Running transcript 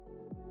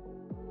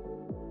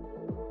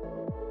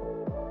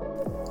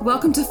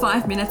Welcome to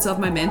 5 Minutes of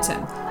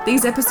Momentum.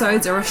 These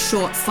episodes are a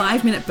short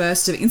 5-minute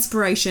burst of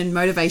inspiration,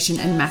 motivation,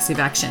 and massive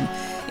action.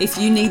 If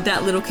you need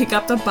that little kick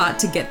up the butt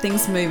to get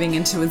things moving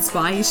and to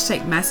inspire you to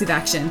take massive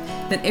action,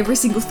 then every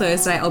single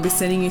Thursday I'll be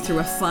sending you through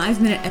a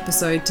 5-minute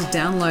episode to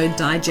download,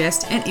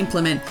 digest, and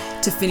implement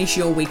to finish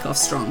your week off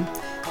strong.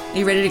 Are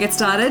you ready to get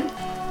started?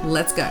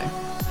 Let's go.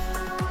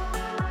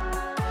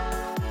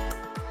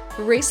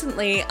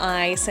 Recently,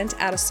 I sent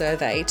out a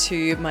survey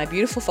to my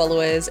beautiful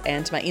followers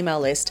and to my email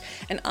list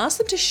and asked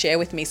them to share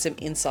with me some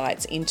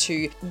insights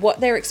into what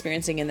they're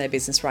experiencing in their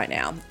business right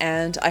now.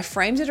 And I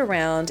framed it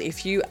around,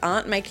 if you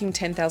aren't making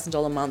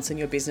 $10,000 months in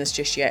your business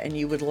just yet and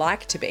you would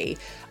like to be,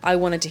 I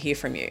wanted to hear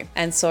from you.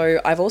 And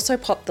so I've also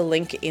popped the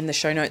link in the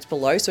show notes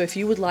below. So if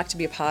you would like to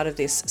be a part of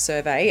this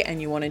survey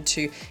and you wanted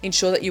to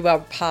ensure that you are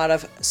part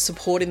of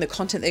supporting the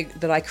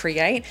content that I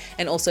create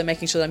and also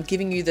making sure that I'm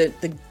giving you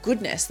the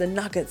goodness, the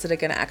nuggets that are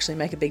going to actually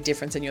make a big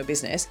difference in your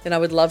business, then I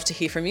would love to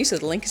hear from you. So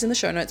the link is in the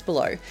show notes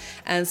below.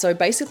 And so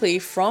basically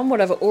from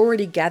what I've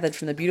already gathered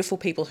from the beautiful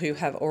people who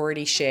have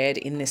already shared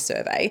in this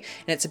survey,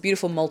 and it's a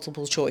beautiful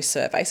multiple choice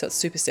survey, so it's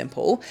super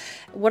simple.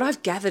 What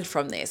I've gathered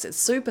from this, it's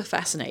super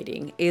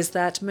fascinating, is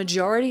that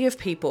majority of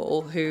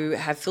people who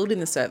have filled in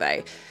the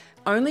survey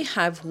only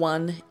have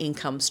one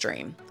income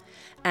stream.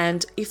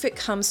 And if it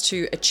comes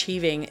to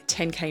achieving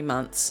 10K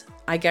months,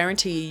 I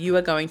guarantee you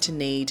are going to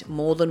need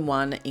more than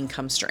one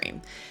income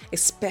stream,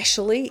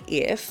 especially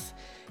if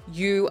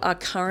you are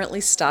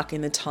currently stuck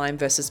in the time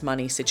versus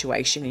money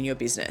situation in your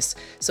business.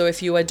 So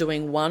if you are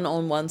doing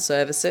one-on-one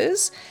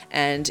services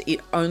and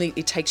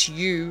it takes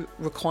you,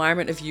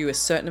 requirement of you, a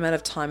certain amount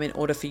of time in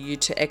order for you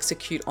to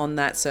execute on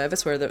that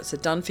service, whether it's a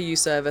done for you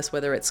service,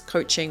 whether it's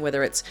coaching,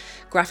 whether it's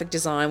graphic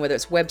design, whether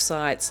it's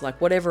websites, like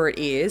whatever it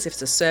is, if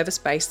it's a service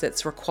base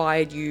that's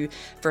required you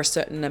for a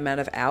certain amount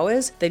of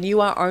hours, then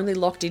you are only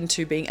locked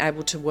into being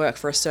able to work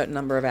for a certain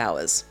number of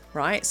hours.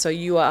 Right? So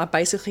you are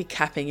basically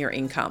capping your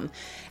income.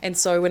 And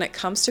so when it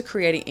comes to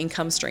creating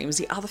income streams,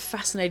 the other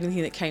fascinating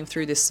thing that came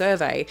through this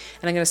survey,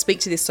 and I'm going to speak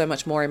to this so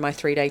much more in my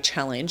 3-day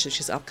challenge, which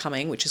is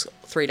upcoming, which is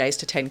 3 days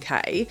to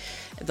 10K,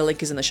 the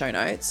link is in the show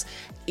notes,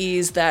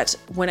 is that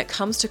when it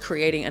comes to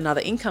creating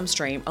another income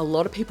stream, a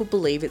lot of people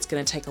believe it's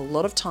going to take a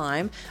lot of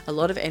time, a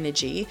lot of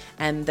energy,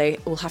 and they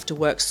will have to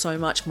work so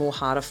much more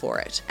harder for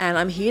it. And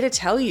I'm here to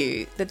tell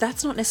you that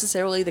that's not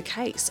necessarily the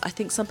case. I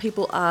think some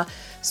people are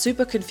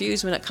super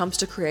confused when it comes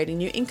to creating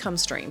new income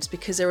streams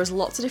because there is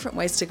lots of different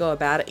ways to go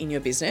about it in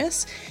your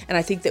business. And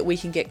I think that we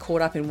can get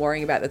caught up in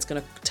worrying about that's going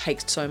to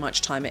take so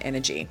much time and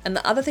energy. And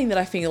the other thing that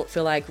I feel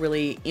like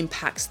really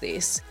impacts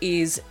this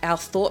is our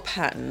thought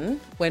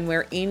pattern when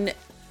we're in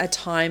a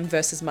time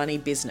versus money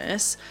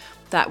business,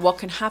 that what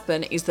can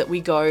happen is that we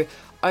go,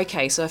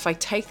 okay, so if I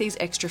take these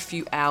extra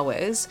few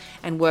hours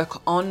and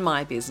work on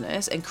my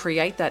business and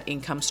create that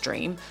income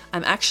stream,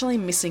 I'm actually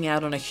missing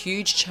out on a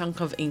huge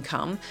chunk of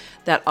income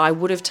that I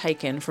would have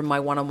taken from my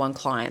one-on-one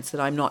clients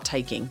that I'm not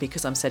taking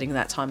because I'm setting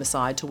that time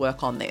aside to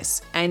work on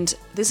this. And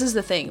this is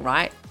the thing,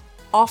 right?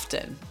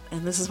 Often,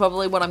 and this is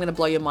probably what I'm going to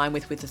blow your mind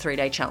with the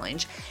 3-day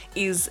challenge,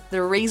 is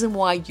the reason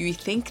why you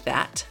think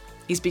that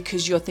is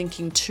because you're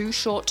thinking too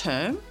short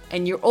term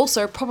and you're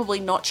also probably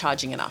not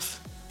charging enough.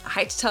 I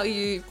hate to tell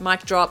you,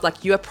 mic drop,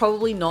 like you are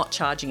probably not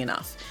charging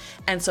enough.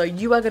 And so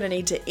you are going to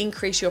need to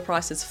increase your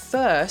prices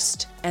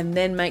first and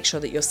then make sure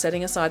that you're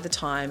setting aside the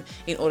time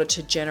in order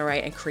to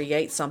generate and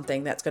create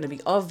something that's going to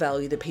be of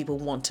value that people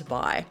want to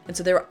buy. And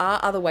so there are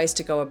other ways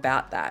to go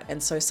about that.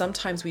 And so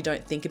sometimes we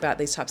don't think about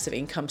these types of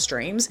income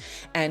streams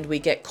and we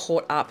get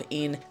caught up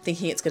in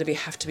thinking it's going to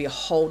have to be a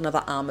whole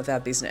nother arm of our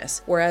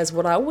business. Whereas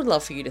what I would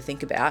love for you to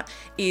think about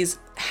is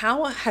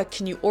how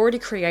can you already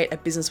create a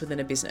business within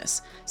a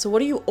business? So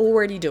what are you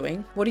already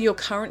doing? What are your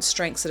current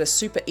strengths that are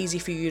super easy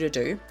for you to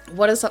do?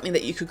 What is something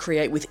that you could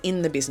create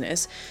within the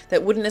business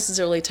that wouldn't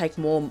necessarily take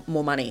more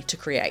money to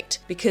create?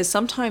 Because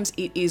sometimes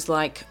it is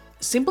like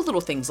simple little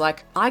things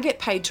like I get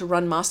paid to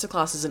run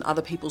masterclasses in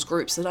other people's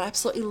groups that I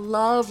absolutely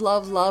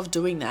love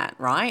doing that,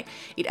 right?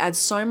 It adds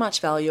so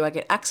much value. I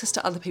get access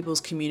to other people's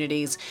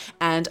communities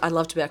and I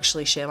love to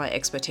actually share my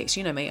expertise.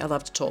 You know me, I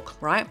love to talk,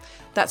 right?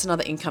 That's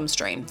another income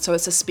stream. So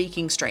it's a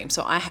speaking stream.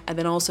 So I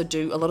then also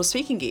do a lot of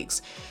speaking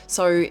gigs.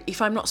 So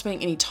if I'm not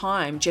spending any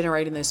time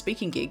generating those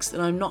speaking gigs,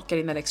 then I'm not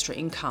getting that extra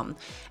income.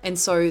 And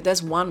so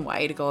there's one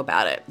way to go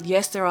about it.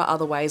 Yes, there are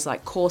other ways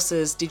like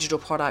courses, digital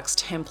products,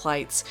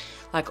 templates,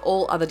 like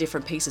all other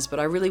different pieces. But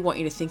I really want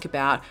you to think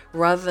about,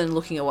 rather than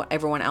looking at what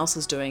everyone else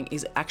is doing,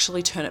 is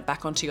actually turn it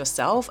back onto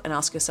yourself and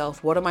ask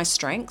yourself, what are my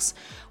strengths?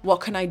 What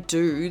can I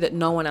do that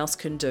no one else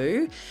can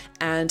do?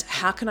 And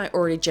how can I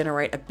already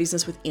generate a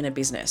business within a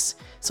business?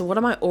 So what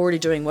am I already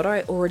doing? What do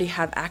I already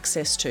have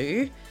access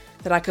to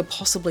that I could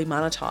possibly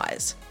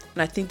monetize?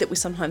 And I think that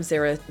sometimes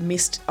there are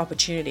missed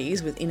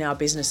opportunities within our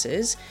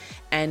businesses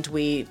and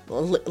we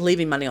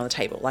leaving money on the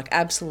table, like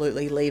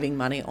absolutely leaving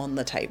money on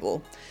the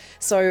table.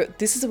 So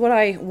this is what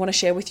I want to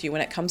share with you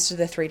when it comes to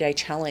the 3-day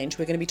challenge.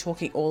 We're going to be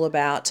talking all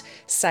about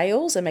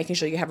sales and making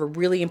sure you have a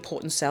really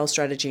important sales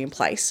strategy in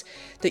place,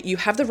 that you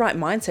have the right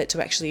mindset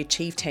to actually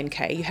achieve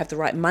 10K, you have the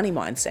right money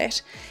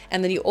mindset,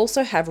 and then you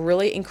also have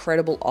really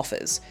incredible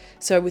offers.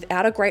 So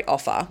without a great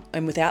offer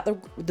and without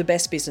the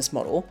best business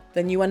model,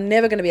 then you are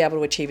never going to be able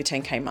to achieve a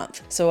 10K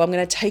month. So I'm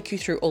going to take you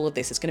through all of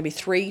this. It's going to be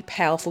 3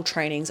 powerful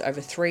trainings over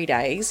 3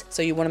 days.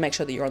 So you want to make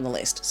sure that you're on the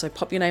list. So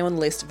pop your name on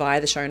the list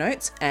via the show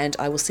notes, and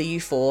I will see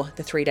you for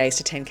the 3 days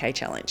to 10K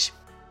challenge.